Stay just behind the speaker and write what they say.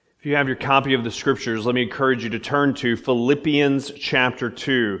If you have your copy of the Scriptures, let me encourage you to turn to Philippians chapter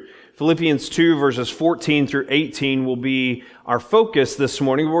 2. Philippians 2 verses 14 through 18 will be our focus this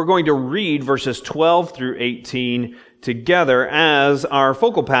morning. We're going to read verses 12 through 18 together as our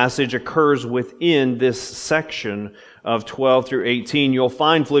focal passage occurs within this section of 12 through 18. You'll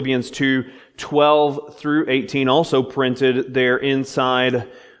find Philippians 2, 12 through 18 also printed there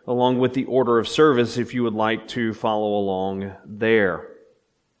inside along with the order of service if you would like to follow along there.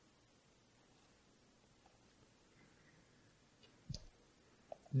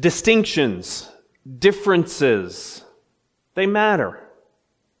 Distinctions, differences, they matter.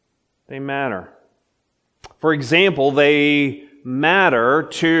 They matter. For example, they matter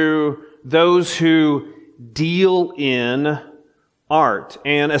to those who deal in art,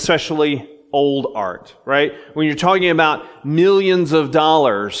 and especially old art, right? When you're talking about millions of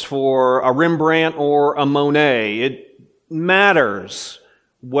dollars for a Rembrandt or a Monet, it matters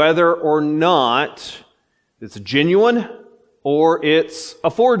whether or not it's genuine or it's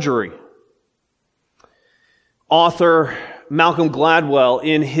a forgery. Author Malcolm Gladwell,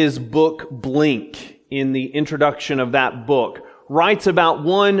 in his book Blink, in the introduction of that book, writes about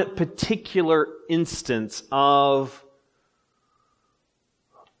one particular instance of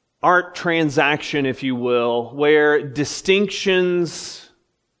art transaction, if you will, where distinctions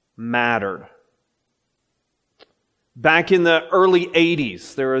mattered. Back in the early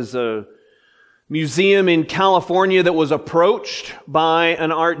 80s, there was a museum in California that was approached by an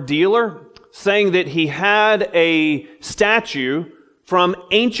art dealer saying that he had a statue from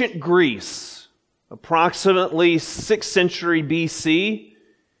ancient Greece, approximately 6th century BC,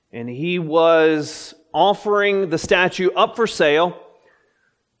 and he was offering the statue up for sale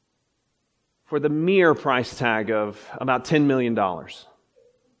for the mere price tag of about $10 million.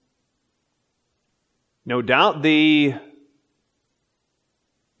 No doubt the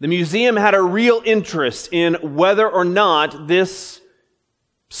museum had a real interest in whether or not this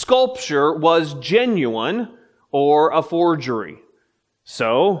sculpture was genuine or a forgery.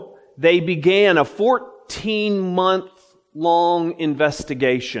 So they began a 14-month-long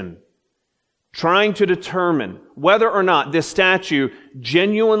investigation trying to determine whether or not this statue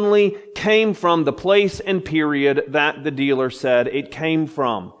genuinely came from the place and period that the dealer said it came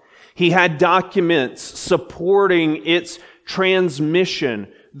from. He had documents supporting its transmission,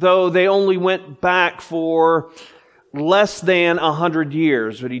 though they only went back for less than 100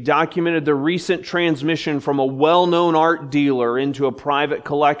 years. But he documented the recent transmission from a well-known art dealer into a private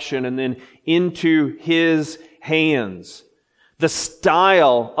collection and then into his hands. The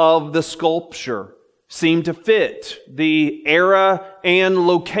style of the sculpture seemed to fit the era and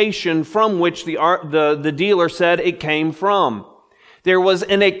location from which the dealer said it came from. There was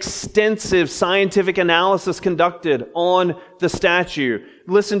an extensive scientific analysis conducted on the statue.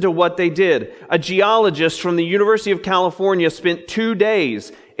 Listen to what they did. A geologist from the University of California spent 2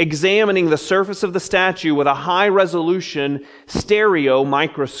 days examining the surface of the statue with a high-resolution stereo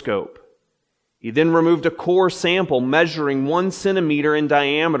microscope. He then removed a core sample measuring 1 centimeter in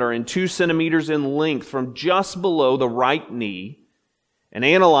diameter and 2 centimeters in length from just below the right knee and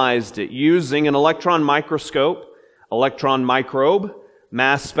analyzed it using an electron microscope, electron microbe,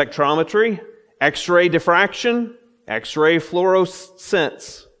 mass spectrometry, X-ray diffraction, X-ray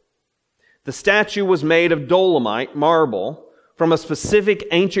fluorescence. The statue was made of dolomite, marble, from a specific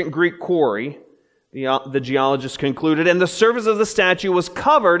ancient Greek quarry, the geologist concluded, and the surface of the statue was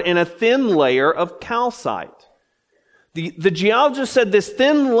covered in a thin layer of calcite. The geologist said this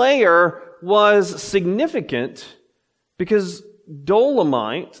thin layer was significant because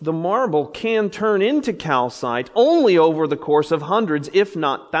dolomite, the marble, can turn into calcite only over the course of hundreds, if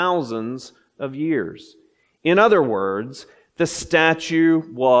not thousands, of years. In other words, the statue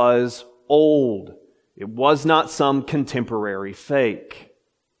was old. It was not some contemporary fake.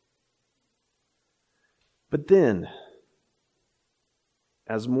 But then,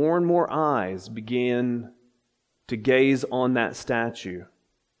 as more and more eyes began to gaze on that statue,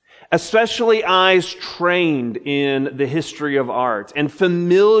 especially eyes trained in the history of art and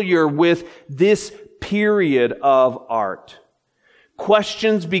familiar with this period of art,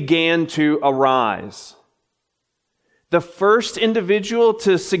 questions began to arise. The first individual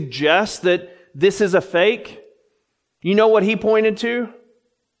to suggest that this is a fake, you know what he pointed to?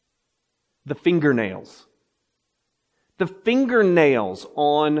 The fingernails. The fingernails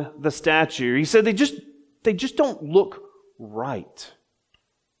on the statue. He said they just don't look right.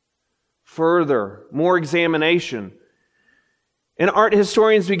 Further, more examination. And art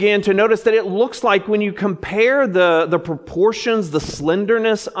historians began to notice that it looks like when you compare the proportions, the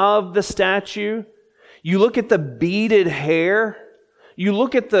slenderness of the statue, you look at the beaded hair, You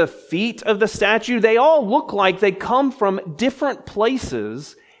look at the feet of the statue, they all look like they come from different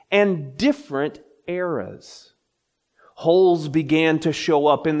places and different eras. Holes began to show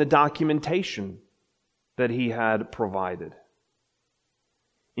up in the documentation that he had provided.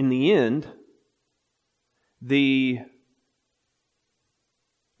 In the end, the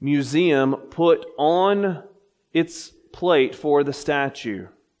museum put on its plate for the statue,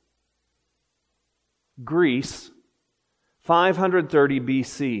 Greece, 530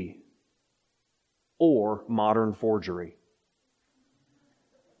 BC, or modern forgery.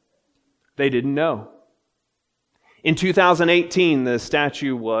 They didn't know. In 2018, the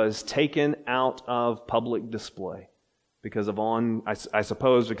statue was taken out of public display because of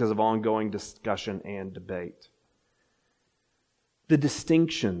because of ongoing discussion and debate. The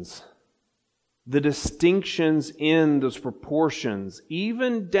distinctions in those proportions,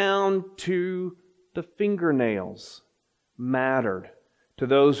 even down to the fingernails, mattered to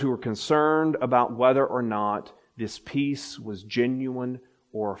those who were concerned about whether or not this piece was genuine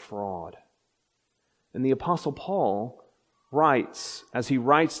or a fraud. And the Apostle Paul writes, as he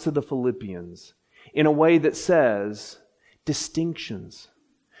writes to the Philippians, in a way that says, distinctions.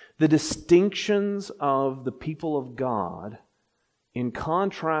 The distinctions of the people of God in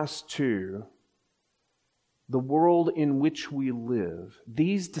contrast to the world in which we live.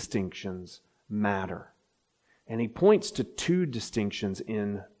 These distinctions matter. And he points to two distinctions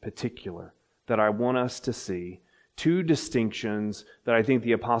in particular that I want us to see. Two distinctions that I think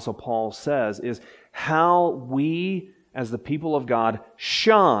the Apostle Paul says is how we, as the people of God,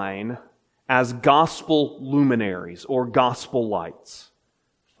 shine as gospel luminaries or gospel lights.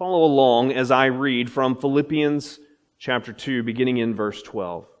 Follow along as I read from Philippians chapter 2, beginning in verse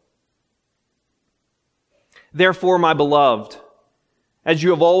 12. Therefore, my beloved, as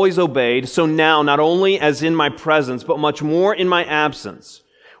you have always obeyed, so now, not only as in my presence, but much more in my absence,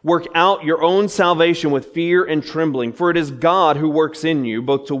 work out your own salvation with fear and trembling, for it is God who works in you,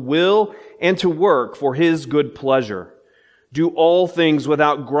 both to will and to work for His good pleasure. Do all things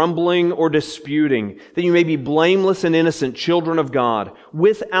without grumbling or disputing, that you may be blameless and innocent children of God,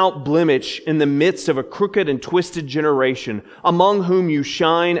 without blemish in the midst of a crooked and twisted generation, among whom you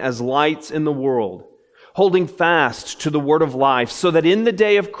shine as lights in the world, holding fast to the word of life, so that in the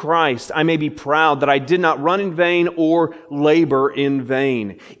day of Christ I may be proud that I did not run in vain or labor in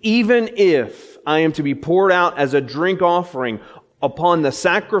vain. Even if I am to be poured out as a drink offering upon the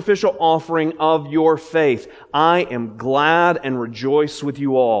sacrificial offering of your faith, I am glad and rejoice with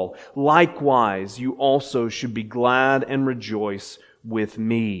you all. Likewise, you also should be glad and rejoice with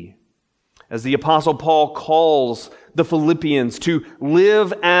me. As the Apostle Paul calls the Philippians to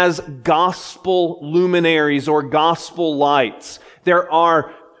live as gospel luminaries or gospel lights, there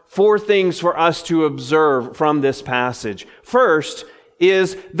are four things for us to observe from this passage. First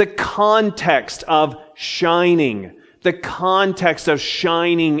is the context of shining. The context of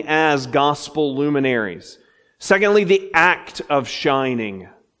shining as gospel luminaries. Secondly, the act of shining.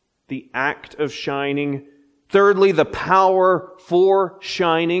 The act of shining. Thirdly, the power for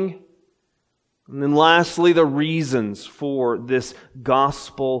shining. And then lastly, the reasons for this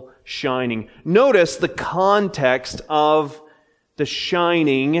gospel shining. Notice the context of the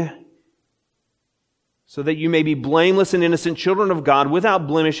shining, so that you may be blameless and innocent children of God, without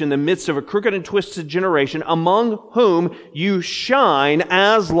blemish in the midst of a crooked and twisted generation, among whom you shine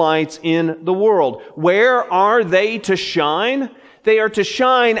as lights in the world. Where are they to shine? They are to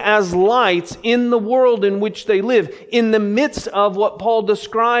shine as lights in the world in which they live, in the midst of what Paul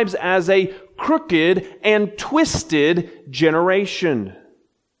describes as a crooked and twisted generation.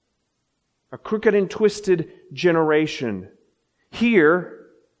 A crooked and twisted generation. Here,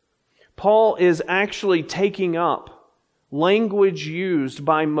 Paul is actually taking up language used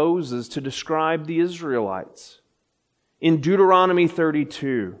by Moses to describe the Israelites. In Deuteronomy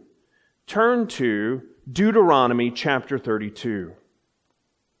 32, turn to Deuteronomy chapter 32.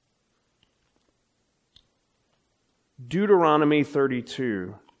 Deuteronomy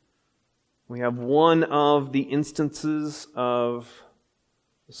 32. We have one of the instances of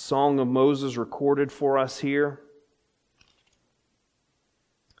the Song of Moses recorded for us here.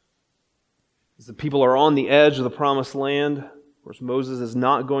 As the people are on the edge of the promised land, of course, Moses is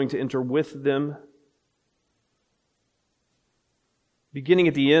not going to enter with them. Beginning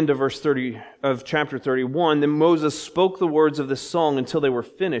at the end of verse 30 of chapter 31, then Moses spoke the words of this song until they were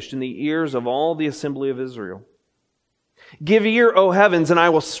finished in the ears of all the assembly of Israel. Give ear, O heavens, and I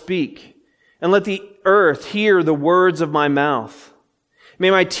will speak, and let the earth hear the words of my mouth. May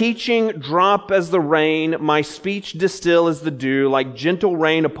my teaching drop as the rain, my speech distill as the dew, like gentle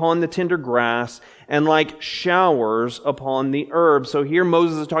rain upon the tender grass, and like showers upon the herb. So here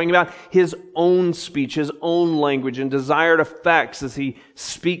Moses is talking about his own speech, his own language, and desired effects as he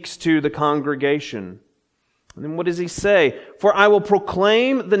speaks to the congregation. And then what does he say? For I will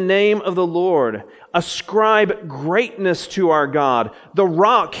proclaim the name of the Lord. Ascribe greatness to our God. The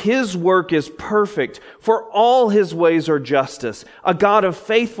rock, His work is perfect. For all His ways are justice. A God of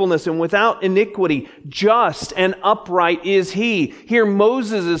faithfulness and without iniquity. Just and upright is He. Here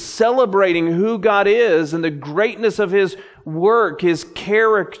Moses is celebrating who God is and the greatness of His work, His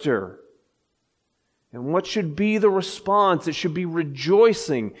character. And what should be the response? It should be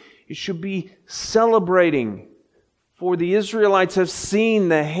rejoicing. It should be celebrating. For the Israelites have seen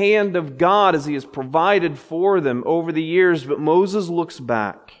the hand of God as He has provided for them over the years. But Moses looks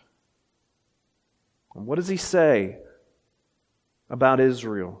back. And what does he say about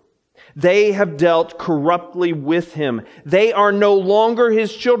Israel? They have dealt corruptly with him. They are no longer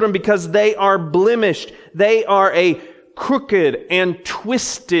His children because they are blemished. They are a crooked and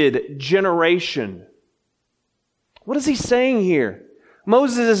twisted generation. What is he saying here?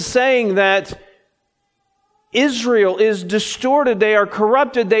 Moses is saying that Israel is distorted, they are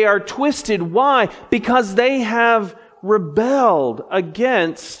corrupted, they are twisted. Why? Because they have rebelled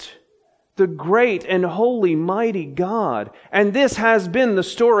against the great and holy, mighty God. And this has been the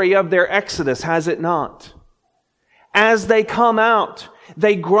story of their exodus, has it not? As they come out,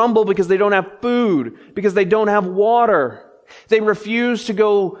 they grumble because they don't have food, because they don't have water. They refuse to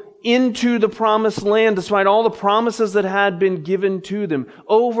go into the promised land despite all the promises that had been given to them.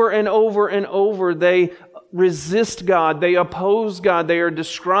 Over and over and over, they resist God. They oppose God. They are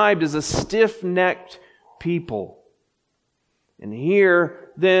described as a stiff-necked people. And here,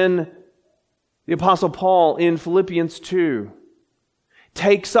 then, the Apostle Paul in Philippians 2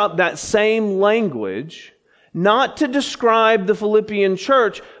 takes up that same language, not to describe the Philippian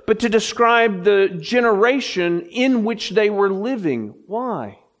church, but to describe the generation in which they were living.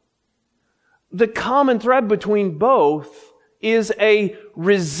 Why? The common thread between both is a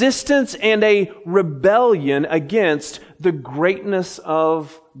resistance and a rebellion against the greatness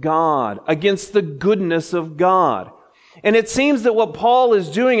of God, against the goodness of God. And it seems that what Paul is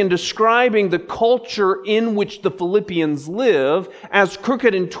doing in describing the culture in which the Philippians live as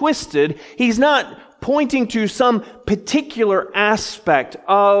crooked and twisted, he's not pointing to some particular aspect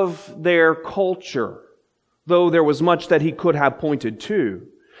of their culture, though there was much that he could have pointed to.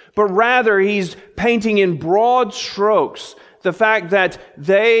 But rather, he's painting in broad strokes the fact that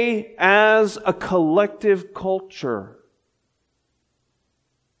they, as a collective culture,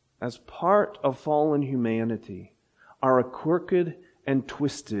 as part of fallen humanity, are a crooked and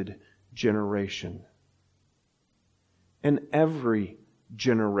twisted generation. And every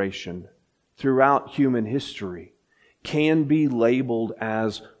generation throughout human history can be labeled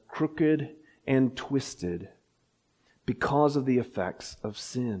as crooked and twisted because of the effects of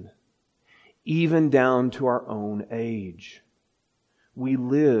sin, even down to our own age. We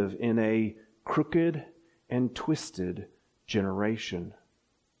live in a crooked and twisted generation.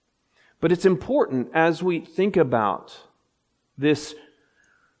 But it's important as we think about this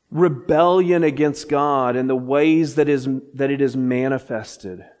rebellion against God and the ways that it is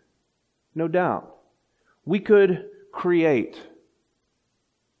manifested. No doubt, we could create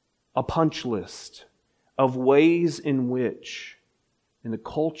a punch list of ways in which, in the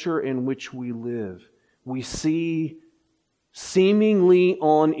culture in which we live, we see seemingly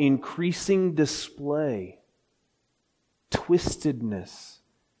on increasing display twistedness,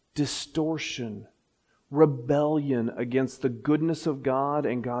 distortion, rebellion against the goodness of God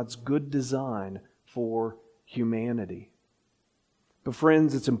and God's good design for humanity. But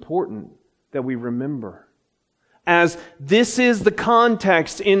friends, it's important that we remember, as this is the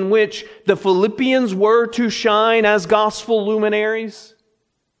context in which the Philippians were to shine as gospel luminaries,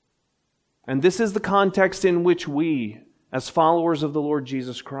 and this is the context in which we, as followers of the Lord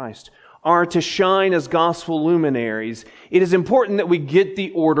Jesus Christ, are to shine as gospel luminaries, it is important that we get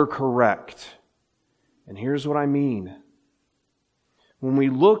the order correct. And here's what I mean. When we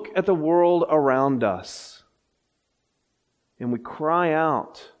look at the world around us and we cry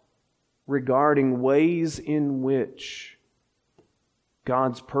out regarding ways in which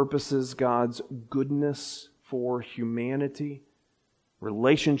God's purposes, God's goodness for humanity,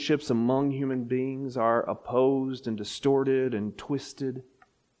 relationships among human beings are opposed and distorted and twisted,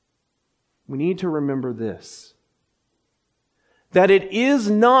 we need to remember this: that it is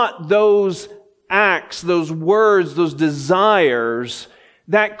not those acts, those words, those desires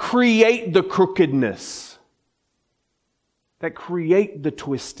that create the crookedness. that create the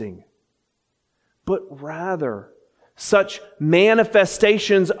twisting, but rather such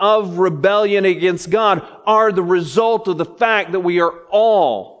manifestations of rebellion against God are the result of the fact that we are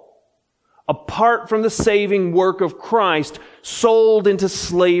all, apart from the saving work of Christ, sold into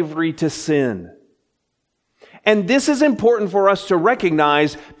slavery to sin. And this is important for us to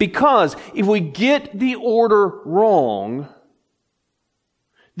recognize, because if we get the order wrong,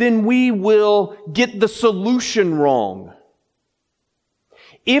 then we will get the solution wrong.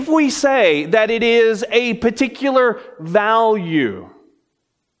 If we say that it is a particular value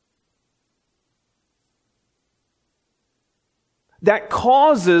that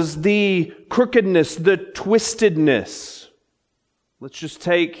causes the crookedness, the twistedness, let's just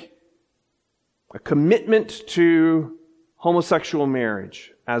take a commitment to homosexual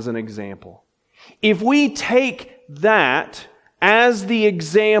marriage as an example. If we take that as the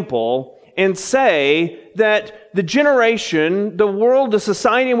example and say that the generation, the world, the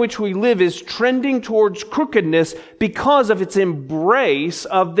society in which we live is trending towards crookedness because of its embrace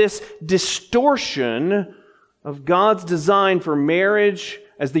of this distortion of God's design for marriage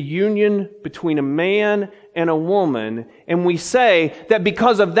as the union between a man and a woman, and we say that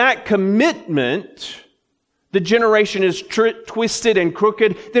because of that commitment, the generation is twisted and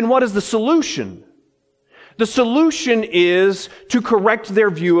crooked, then what is the solution? The solution is to correct their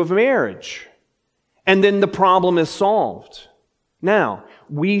view of marriage. And then the problem is solved. Now,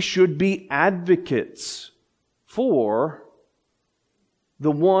 we should be advocates for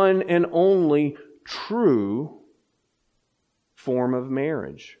the one and only true form of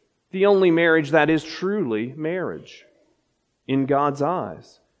marriage. The only marriage that is truly marriage in God's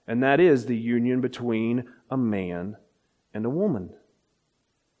eyes. And that is the union between a man and a woman.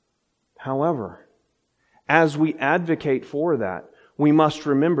 However, as we advocate for that, we must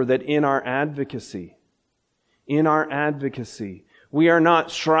remember that in our advocacy, we are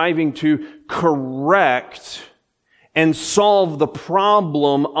not striving to correct and solve the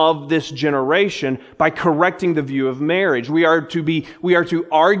problem of this generation by correcting the view of marriage. We are to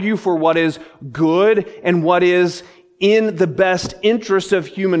argue for what is good and what is in the best interest of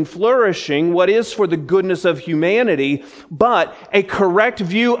human flourishing, what is for the goodness of humanity, but a correct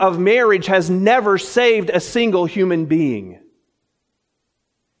view of marriage has never saved a single human being.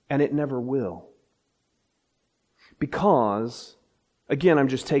 And it never will. Because, again, I'm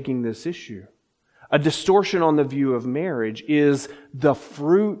just taking this issue. A distortion on the view of marriage is the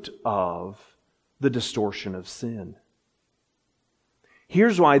fruit of the distortion of sin.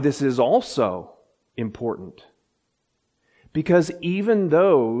 Here's why this is also important. Because even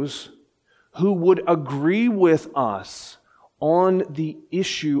those who would agree with us on the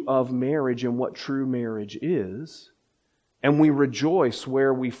issue of marriage and what true marriage is, and we rejoice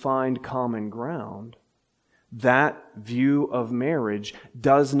where we find common ground, that view of marriage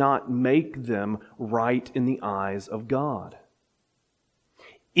does not make them right in the eyes of God.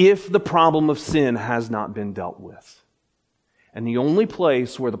 If the problem of sin has not been dealt with, and the only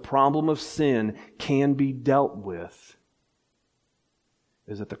place where the problem of sin can be dealt with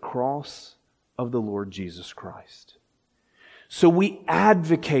is at the cross of the Lord Jesus Christ. So we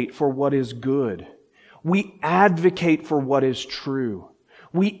advocate for what is good. We advocate for what is true.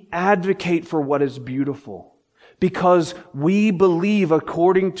 We advocate for what is beautiful. Because we believe,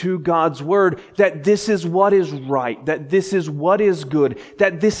 according to God's Word, that this is what is right, that this is what is good,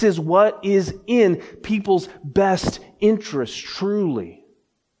 that this is what is in people's best interest, truly.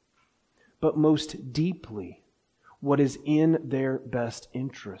 But most deeply, what is in their best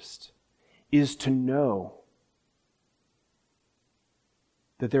interest is to know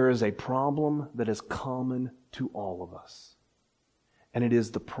that there is a problem that is common to all of us. And it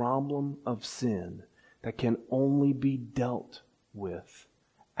is the problem of sin that can only be dealt with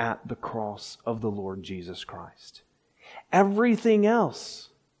at the cross of the Lord Jesus Christ. Everything else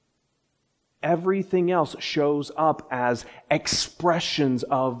shows up as expressions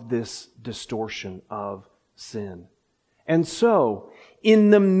of this distortion of sin. And so,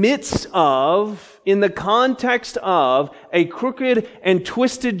 in the context of a crooked and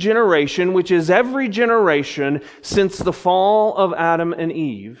twisted generation, which is every generation since the fall of Adam and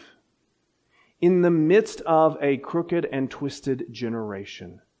Eve, in the midst of a crooked and twisted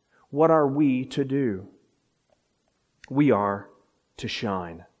generation, what are we to do? We are to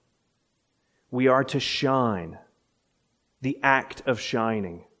shine. We are to shine. The act of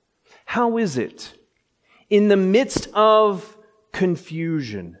shining. How is it? In the midst of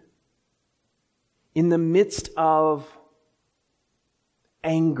confusion, in the midst of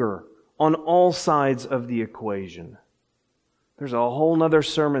anger on all sides of the equation. There's a whole nother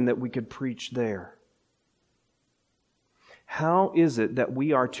sermon that we could preach there. How is it that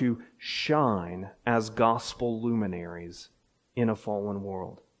we are to shine as gospel luminaries in a fallen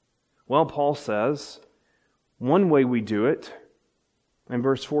world? Well, Paul says, one way we do it, in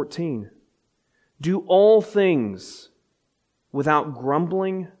verse 14, do all things without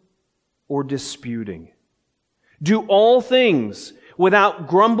grumbling or disputing. Do all things without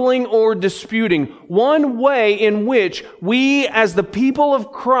grumbling or disputing. One way in which we, as the people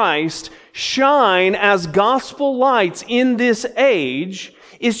of Christ, shine as gospel lights in this age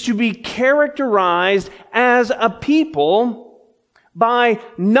is to be characterized as a people by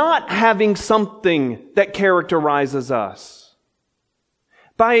not having something that characterizes us.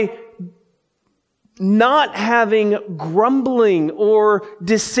 By not having grumbling or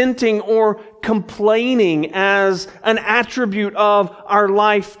dissenting or complaining as an attribute of our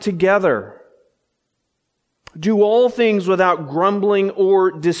life together. Do all things without grumbling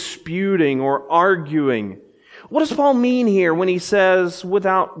or disputing or arguing. What does Paul mean here when he says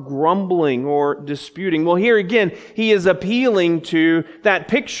without grumbling or disputing? Well, here again, he is appealing to that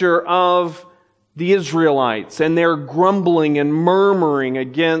picture of the Israelites and their grumbling and murmuring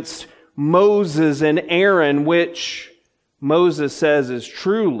against Moses and Aaron, which Moses says is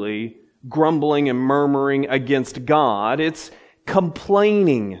truly grumbling and murmuring against God. It's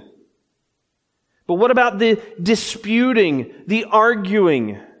complaining. But what about the disputing, the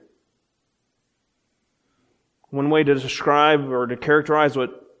arguing? One way to describe or to characterize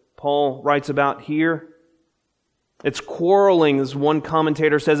what Paul writes about here, it's quarreling, as one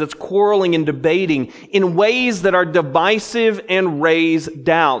commentator says, it's quarreling and debating in ways that are divisive and raise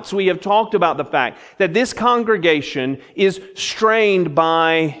doubts. We have talked about the fact that this congregation is strained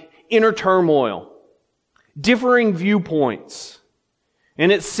by inner turmoil, differing viewpoints.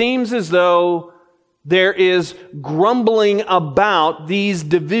 And it seems as though there is grumbling about these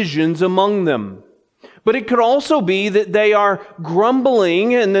divisions among them. But it could also be that they are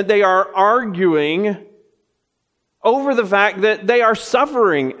grumbling and that they are arguing over the fact that they are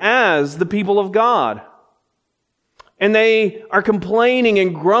suffering as the people of God. And they are complaining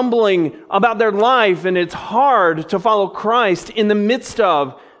and grumbling about their life, and it's hard to follow Christ in the midst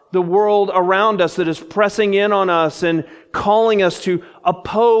of the world around us that is pressing in on us and calling us to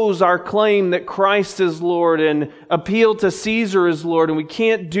oppose our claim that Christ is Lord and appeal to Caesar as Lord, and we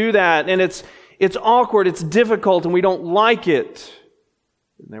can't do that, and it's awkward, it's difficult, and we don't like it.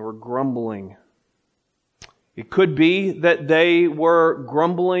 And they were grumbling. It could be that they were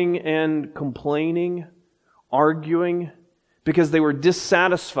grumbling and complaining, arguing, because they were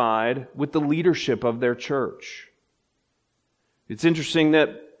dissatisfied with the leadership of their church. It's interesting that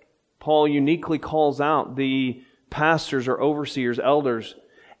Paul uniquely calls out the pastors or overseers, elders,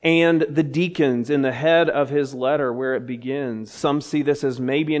 and the deacons in the head of his letter where it begins. Some see this as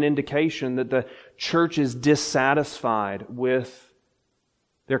maybe an indication that the church is dissatisfied with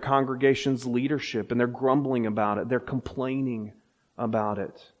their congregation's leadership, and they're grumbling about it. They're complaining about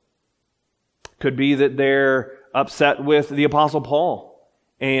it. Could be that they're upset with the Apostle Paul,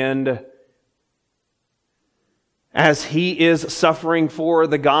 and as he is suffering for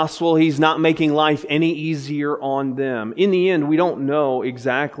the gospel, he's not making life any easier on them. In the end, we don't know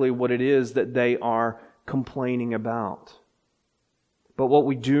exactly what it is that they are complaining about. But what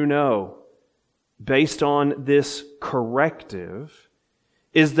we do know, based on this corrective,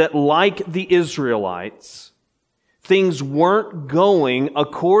 is that like the Israelites, things weren't going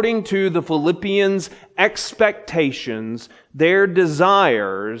according to the Philippians' expectations, their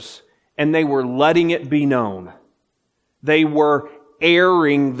desires, and they were letting it be known. They were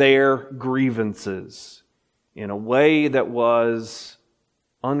airing their grievances in a way that was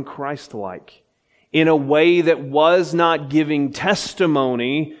unchristlike, in a way that was not giving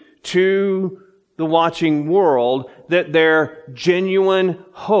testimony to the watching world that their genuine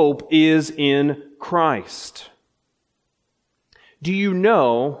hope is in Christ. Do you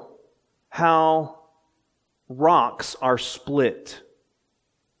know how rocks are split?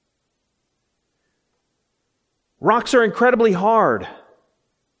 Rocks are incredibly hard.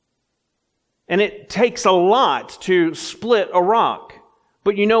 And it takes a lot to split a rock.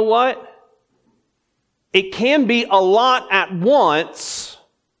 But you know what? It can be a lot at once,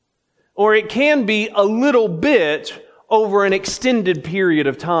 or it can be a little bit over an extended period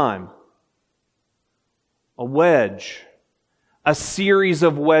of time. A wedge, a series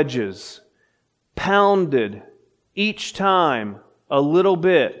of wedges, pounded each time a little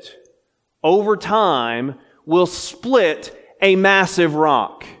bit, over time, will split a massive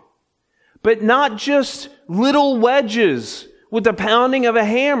rock. But not just little wedges with the pounding of a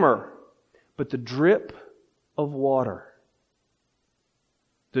hammer, but the drip of water.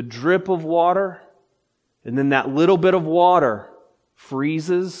 The drip of water And then that little bit of water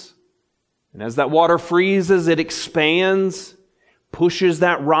freezes. And as that water freezes, it expands, pushes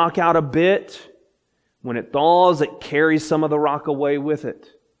that rock out a bit. When it thaws, it carries some of the rock away with it.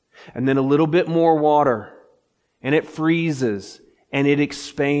 And then a little bit more water, and it freezes, and it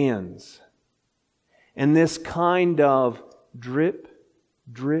expands. And this kind of drip,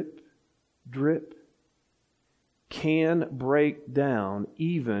 drip, drip can break down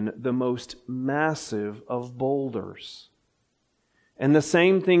even the most massive of boulders. And the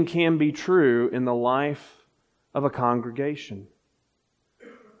same thing can be true in the life of a congregation.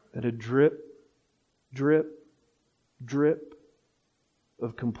 That a drip, drip, drip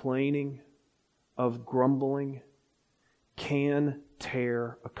of complaining, of grumbling, can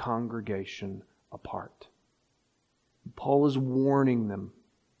tear a congregation apart. Paul is warning them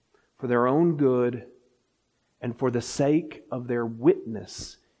for their own good and for the sake of their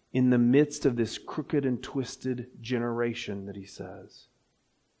witness in the midst of this crooked and twisted generation that he says.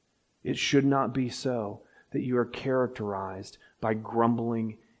 It should not be so that you are characterized by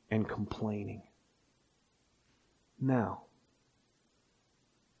grumbling and complaining. Now,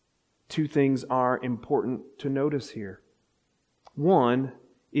 two things are important to notice here. One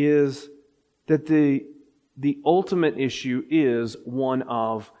is that the ultimate issue is one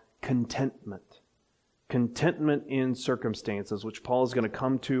of contentment. Contentment in circumstances, which Paul is going to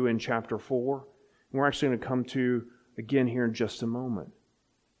come to in chapter 4. And we're actually going to come to again here in just a moment.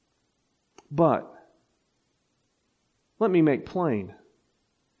 But let me make plain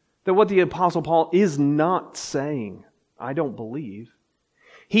that what the Apostle Paul is not saying, I don't believe,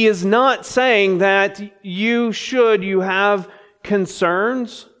 he is not saying that you have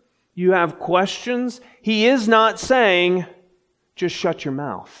concerns, you have questions. He is not saying, just shut your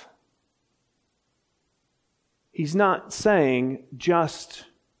mouth. He's not saying, just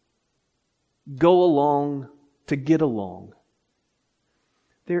go along to get along.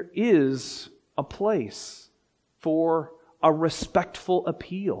 There is a place for a respectful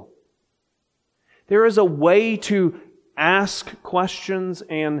appeal. There is a way to ask questions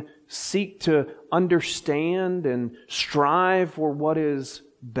and seek to understand and strive for what is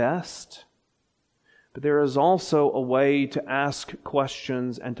best. But there is also a way to ask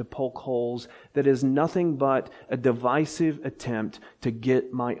questions and to poke holes that is nothing but a divisive attempt to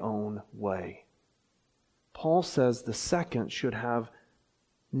get my own way. Paul says the second should have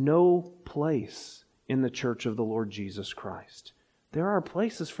no place in the church of the Lord Jesus Christ. There are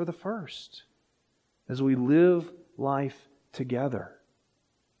places for the first as we live life together.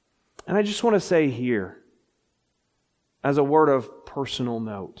 And I just want to say here, as a word of personal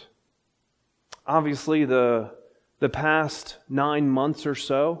note, obviously the past 9 months or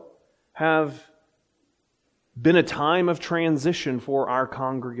so have been a time of transition for our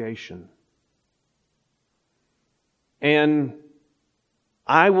congregation. And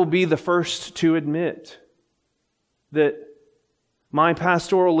I will be the first to admit that my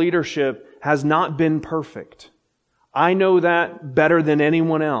pastoral leadership has not been perfect. I know that better than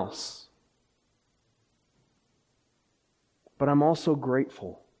anyone else. But I'm also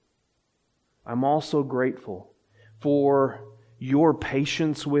grateful. I'm also grateful for your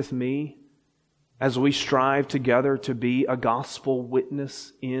patience with me as we strive together to be a gospel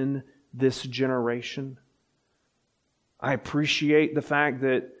witness in this generation. I appreciate the fact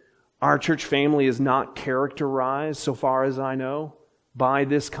that our church family is not characterized, so far as I know, by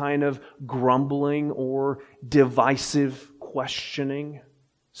this kind of grumbling or divisive questioning,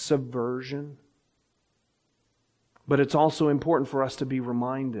 subversion. But it's also important for us to be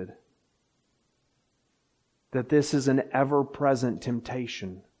reminded that this is an ever-present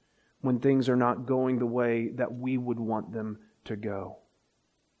temptation when things are not going the way that we would want them to go.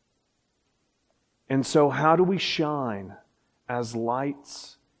 And so how do we shine as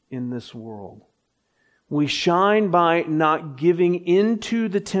lights in this world? We shine by not giving into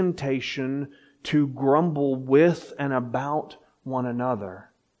the temptation to grumble with and about one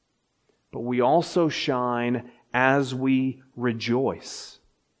another. But we also shine as we rejoice.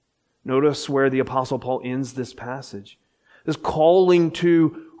 Notice where the Apostle Paul ends this passage. This calling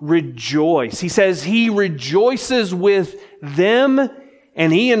to rejoice. He says he rejoices with them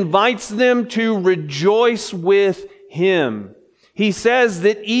and he invites them to rejoice with him. He says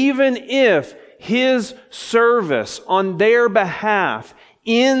that even if his service on their behalf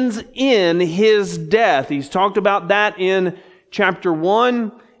ends in his death. He's talked about that in chapter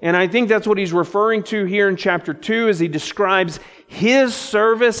 1, and I think that's what he's referring to here in chapter 2 as he describes his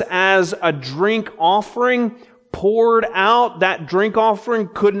service as a drink offering poured out. That drink offering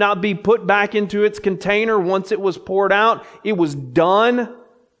could not be put back into its container once it was poured out. It was done.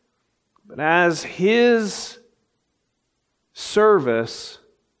 But as His service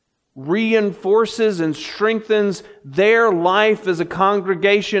reinforces and strengthens their life as a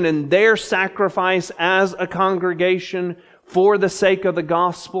congregation and their sacrifice as a congregation for the sake of the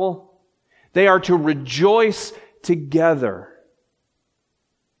gospel, they are to rejoice together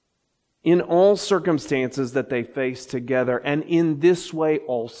in all circumstances that they face together. And in this way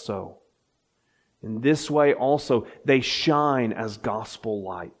also, they shine as gospel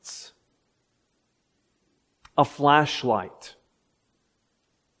lights. A flashlight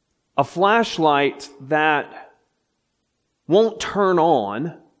that won't turn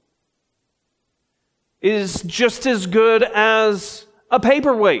on is just as good as a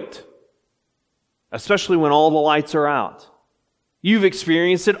paperweight, especially when all the lights are out. You've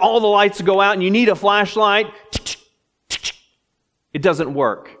experienced it. All the lights go out and you need a flashlight. It doesn't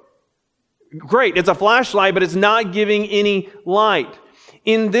work. Great, it's a flashlight, but it's not giving any light.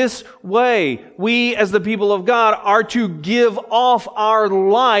 In this way, we as the people of God are to give off our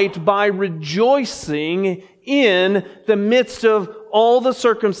light by rejoicing in the midst of all the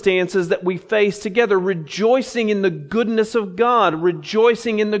circumstances that we face together, rejoicing in the goodness of God,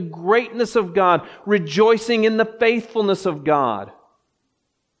 rejoicing in the greatness of God, rejoicing in the faithfulness of God.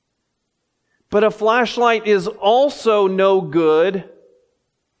 But a flashlight is also no good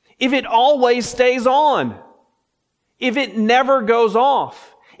if it always stays on, if it never goes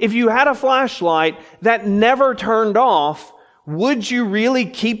off. If you had a flashlight that never turned off, would you really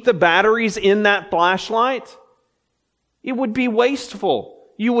keep the batteries in that flashlight? It would be wasteful.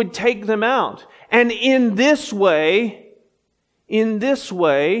 You would take them out. And in this way,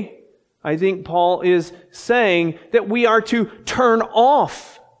 I think Paul is saying that we are to turn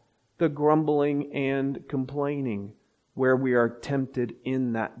off the grumbling and complaining where we are tempted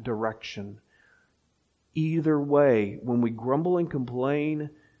in that direction. Either way, when we grumble and complain,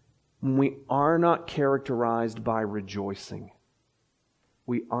 when we are not characterized by rejoicing,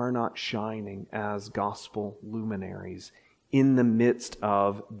 we are not shining as gospel luminaries in the midst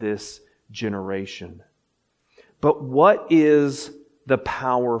of this generation. But what is the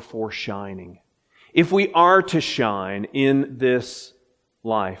power for shining? If we are to shine in this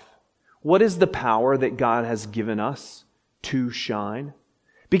life, what is the power that God has given us to shine?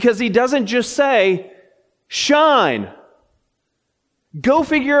 Because He doesn't just say, shine. Go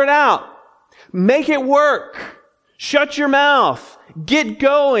figure it out. Make it work. Shut your mouth. Get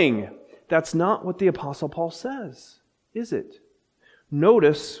going. That's not what the Apostle Paul says, is it?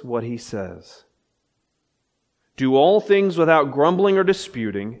 Notice what he says. Do all things without grumbling or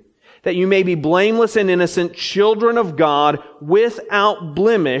disputing, that you may be blameless and innocent, children of God, without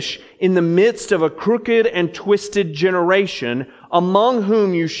blemish, in the midst of a crooked and twisted generation, among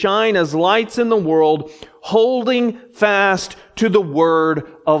whom you shine as lights in the world, holding fast to the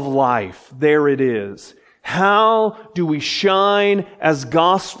word of life. There it is. How do we shine as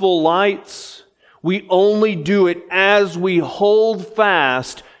gospel lights? We only do it as we hold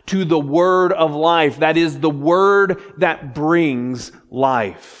fast to the word of life. That is the word that brings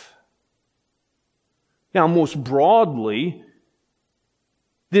life. Now, most broadly,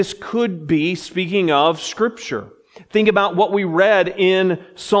 this could be speaking of Scripture. Think about what we read in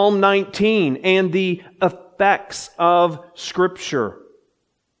Psalm 19 and the effects of Scripture.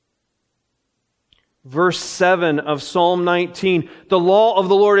 Verse 7 of Psalm 19, the law of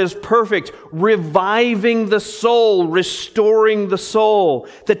the Lord is perfect, reviving the soul, restoring the soul.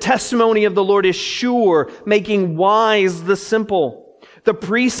 The testimony of the Lord is sure, making wise the simple. The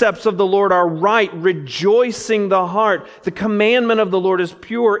precepts of the Lord are right, rejoicing the heart. The commandment of the Lord is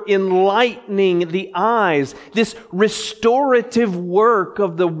pure, enlightening the eyes. This restorative work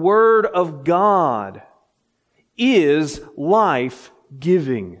of the Word of God is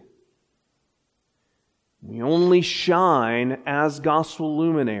life-giving. We only shine as gospel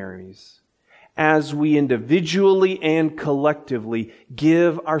luminaries as we individually and collectively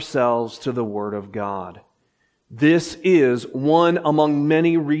give ourselves to the Word of God. This is one among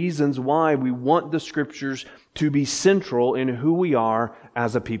many reasons why we want the Scriptures to be central in who we are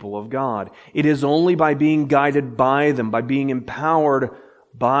as a people of God. It is only by being guided by them, by being empowered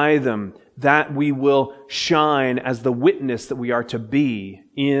by them, that we will shine as the witness that we are to be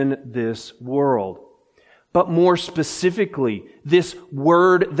in this world. But more specifically, this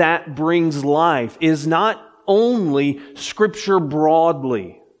word that brings life is not only Scripture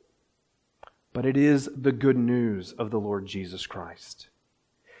broadly, but it is the good news of the Lord Jesus Christ.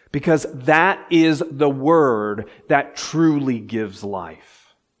 Because that is the word that truly gives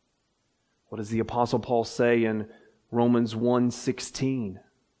life. What does the Apostle Paul say in Romans 1:16?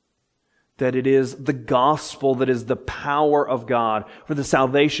 that it is the gospel that is the power of God for the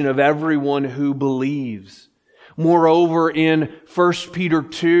salvation of everyone who believes. Moreover, in 1 Peter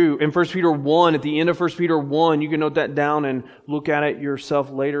 2, in 1 Peter 1, at the end of 1 Peter 1, you can note that down and look at it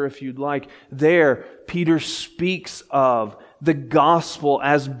yourself later if you'd like. There, Peter speaks of the gospel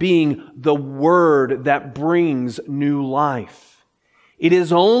as being the word that brings new life. It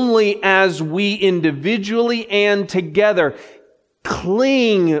is only as we individually and together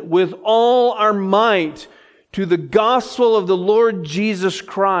cling with all our might to the gospel of the Lord Jesus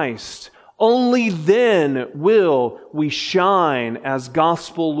Christ, only then will we shine as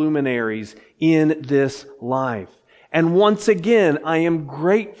gospel luminaries in this life. And once again, I am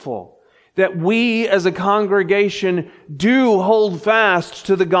grateful that we as a congregation do hold fast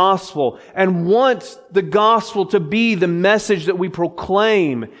to the gospel and want the gospel to be the message that we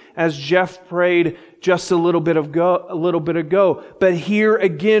proclaim, as Jeff prayed just a little bit ago. But here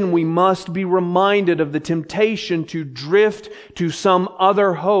again, we must be reminded of the temptation to drift to some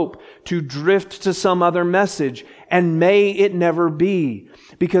other hope, to drift to some other message. And may it never be.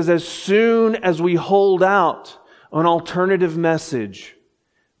 Because as soon as we hold out an alternative message,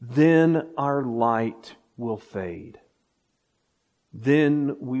 then our light will fade.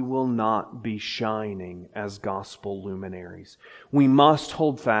 Then we will not be shining as gospel luminaries. We must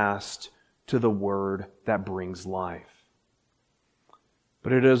hold fast to the word that brings life.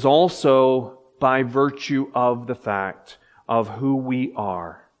 But it is also by virtue of the fact of who we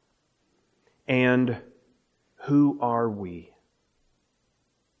are. And who are we?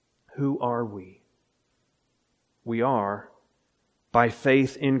 Who are we? We are, by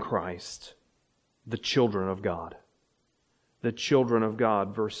faith in Christ, the children of God. The children of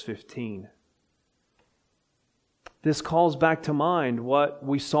God, verse 15. This calls back to mind what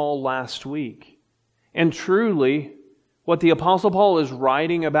we saw last week. And truly, what the Apostle Paul is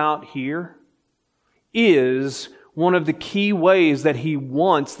writing about here is one of the key ways that he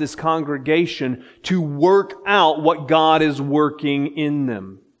wants this congregation to work out what God is working in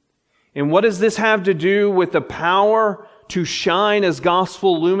them. And what does this have to do with the power to shine as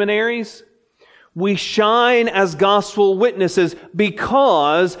gospel luminaries? We shine as gospel witnesses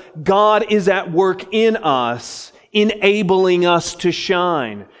because God is at work in us, enabling us to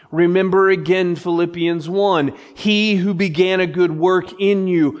shine. Remember again Philippians 1. He who began a good work in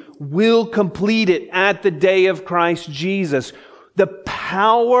you will complete it at the day of Christ Jesus. The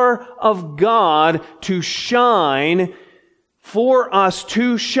power of God to shine, for us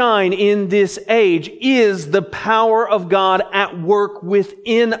to shine in this age, is the power of God at work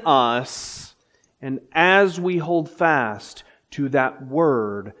within us. And as we hold fast to that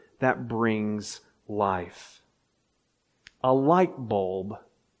word that brings life. A light bulb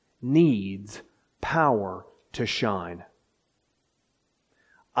needs power to shine.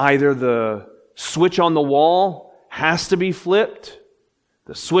 Either the switch on the wall has to be flipped,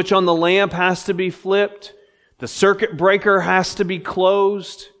 the switch on the lamp has to be flipped, the circuit breaker has to be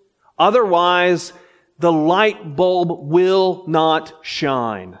closed. Otherwise, the light bulb will not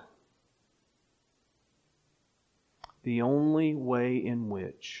shine. The only way in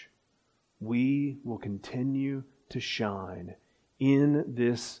which we will continue to shine in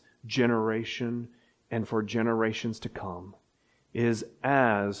this generation and for generations to come is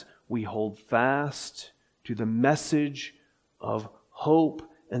as we hold fast to the message of hope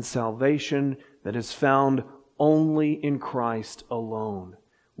and salvation that is found only in Christ alone.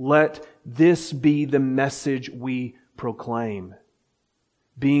 Let this be the message we proclaim,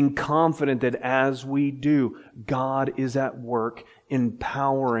 being confident that as we do, God is at work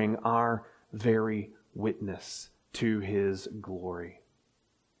empowering our very witness to His glory.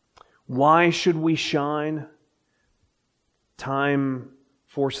 Why should we shine? Time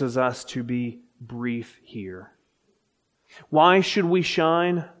forces us to be brief here. Why should we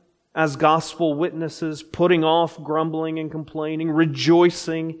shine as gospel witnesses, putting off grumbling and complaining,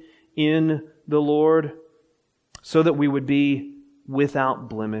 rejoicing in the Lord, so that we would be without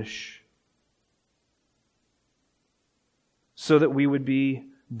blemish, so that we would be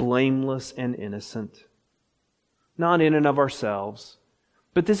blameless and innocent, not in and of ourselves,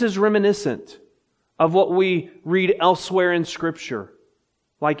 but this is reminiscent of what we read elsewhere in Scripture,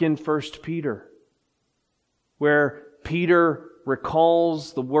 like in 1 Peter, where Peter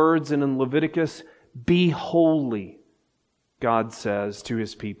recalls the words in Leviticus, "Be holy," God says to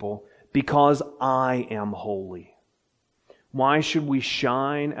His people, "because I am holy." Why should we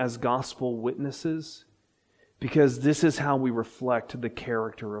shine as gospel witnesses? Because this is how we reflect the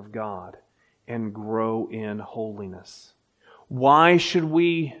character of God and grow in holiness. Why should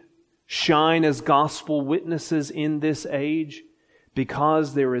we shine as gospel witnesses in this age?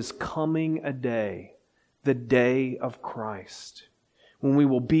 because there is coming a day, the day of Christ, when we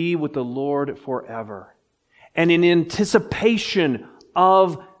will be with the Lord forever. And in anticipation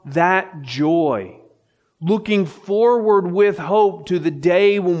of that joy, looking forward with hope to the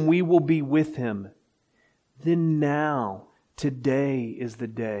day when we will be with Him, then now, today is the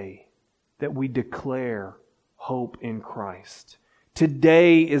day that we declare hope in Christ.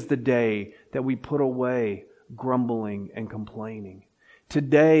 Today is the day that we put away grumbling and complaining.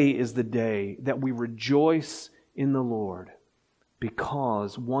 Today is the day that we rejoice in the Lord,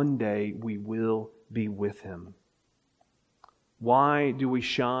 because one day we will be with Him. Why do we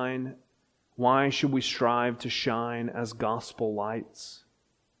shine? Why should we strive to shine as gospel lights?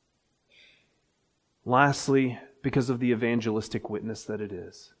 Lastly, because of the evangelistic witness that it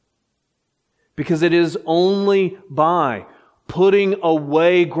is. Because it is only by putting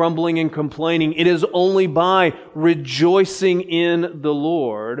away grumbling and complaining, it is only by rejoicing in the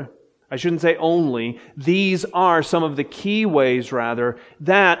Lord. I shouldn't say only. These are some of the key ways, rather,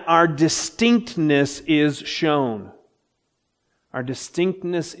 that our distinctness is shown. Our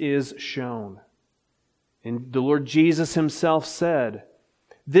distinctness is shown. And the Lord Jesus Himself said,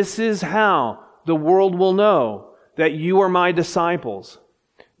 "This is how the world will know that you are my disciples.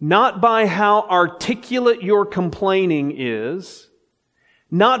 Not by how articulate your complaining is,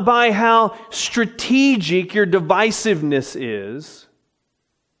 not by how strategic your divisiveness is.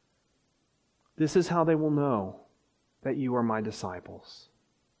 This is how they will know that you are my disciples.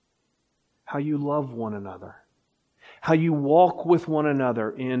 How you love one another. How you walk with one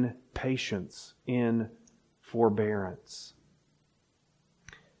another in patience, in forbearance."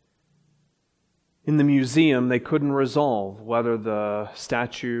 In the museum, they couldn't resolve whether the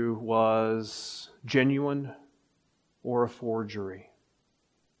statue was genuine or a forgery.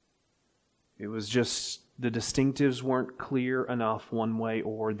 It was just the distinctives weren't clear enough one way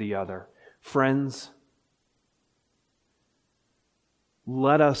or the other. Friends,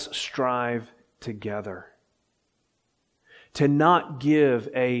 let us strive together to not give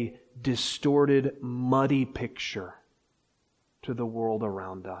a distorted, muddy picture to the world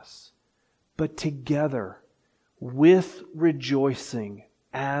around us, but together, with rejoicing,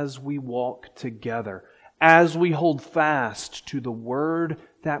 as we walk together, as we hold fast to the Word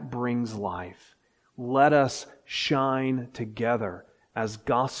that brings life, let us shine together as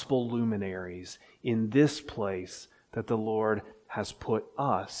gospel luminaries in this place that the Lord has put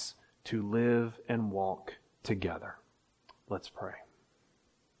us to live and walk together. Let's pray.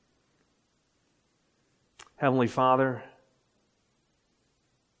 Heavenly Father,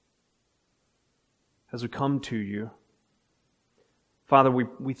 as we come to You, Father,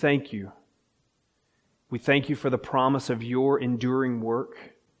 we thank You. We thank You for the promise of Your enduring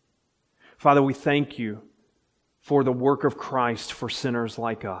work. Father, we thank You for the work of Christ for sinners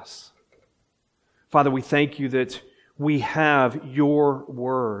like us. Father, we thank You that we have Your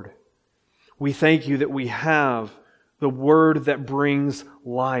Word. We thank You that we have the Word that brings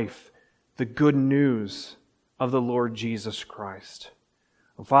life, the good news of the Lord Jesus Christ.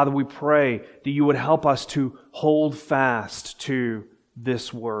 Father, we pray that You would help us to hold fast to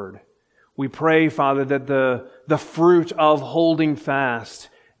this Word. We pray, Father, that the fruit of holding fast,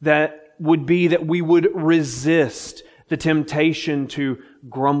 that would be that we would resist the temptation to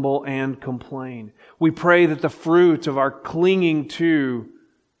grumble and complain. We pray that the fruit of our clinging to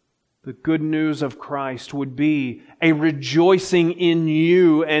the good news of Christ would be a rejoicing in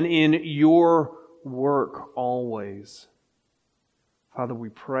You and in Your work always. Father, we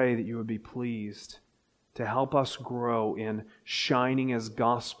pray that You would be pleased to help us grow in shining as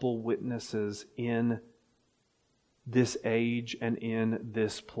gospel witnesses in this age and in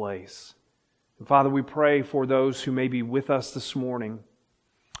this place. And Father, we pray for those who may be with us this morning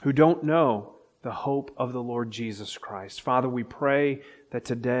who don't know the hope of the Lord Jesus Christ. Father, we pray that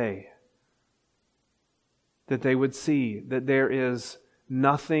today that they would see that there is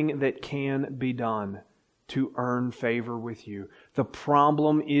nothing that can be done to earn favor with You. The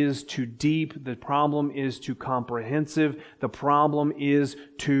problem is too deep. The problem is too comprehensive. The problem is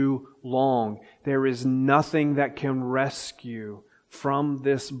too long. There is nothing that can rescue from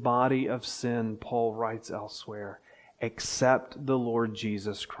this body of sin, Paul writes elsewhere, except the Lord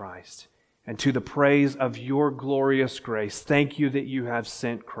Jesus Christ. And to the praise of Your glorious grace, thank You that You have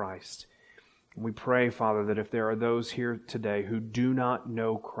sent Christ. And we pray, Father, that if there are those here today who do not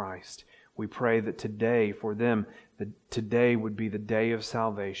know Christ, we pray that today, for them, that today would be the day of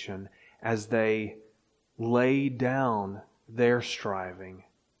salvation as they lay down their striving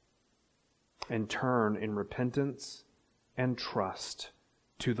and turn in repentance and trust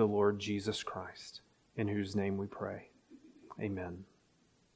to the Lord Jesus Christ, in whose name we pray. Amen.